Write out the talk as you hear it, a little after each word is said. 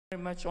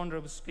Very much,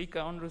 Honorable Speaker.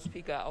 Honorable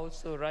Speaker, I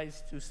also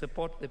rise to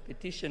support the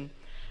petition.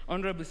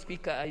 Honorable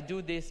Speaker, I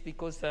do this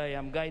because I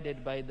am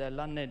guided by the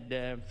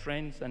learned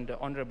friends and the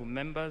honorable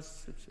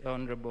members,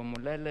 Honorable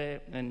Mulele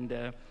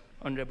and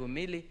Honorable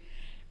Mili.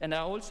 And I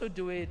also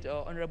do it,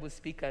 Honorable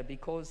Speaker,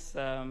 because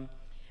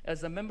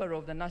as a member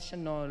of the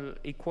National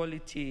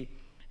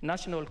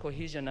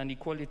Cohesion and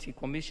Equality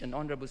Commission,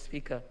 Honorable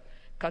Speaker,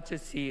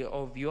 courtesy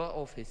of your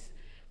office,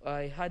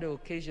 I had the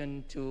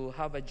occasion to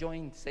have a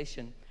joint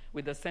session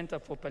with the Center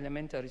for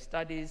Parliamentary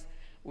Studies,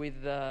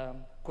 with the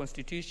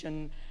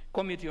Constitution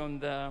Committee on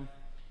the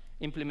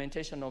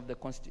Implementation of the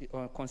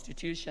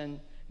Constitution,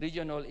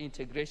 Regional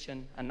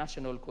Integration, and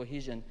National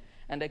Cohesion.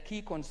 And a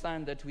key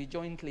concern that we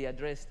jointly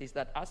addressed is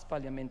that as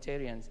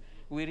parliamentarians,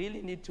 we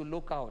really need to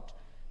look out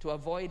to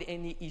avoid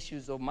any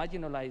issues of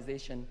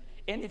marginalization,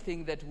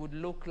 anything that would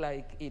look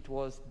like it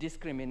was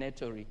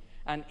discriminatory,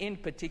 and in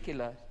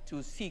particular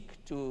to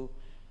seek to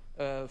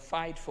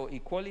fight for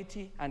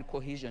equality and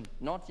cohesion,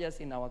 not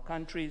just in our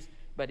countries,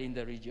 but in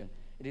the region.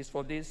 It is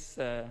for this,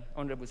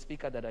 Honorable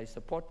Speaker, that I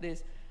support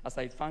this, as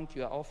I thank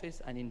your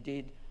office and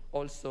indeed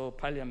also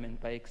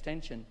Parliament by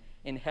extension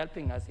in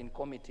helping us in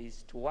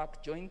committees to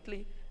work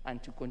jointly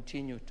and to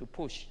continue to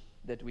push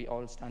that we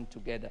all stand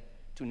together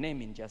to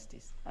name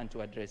injustice and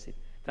to address it.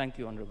 Thank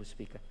you, Honorable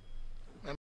Speaker.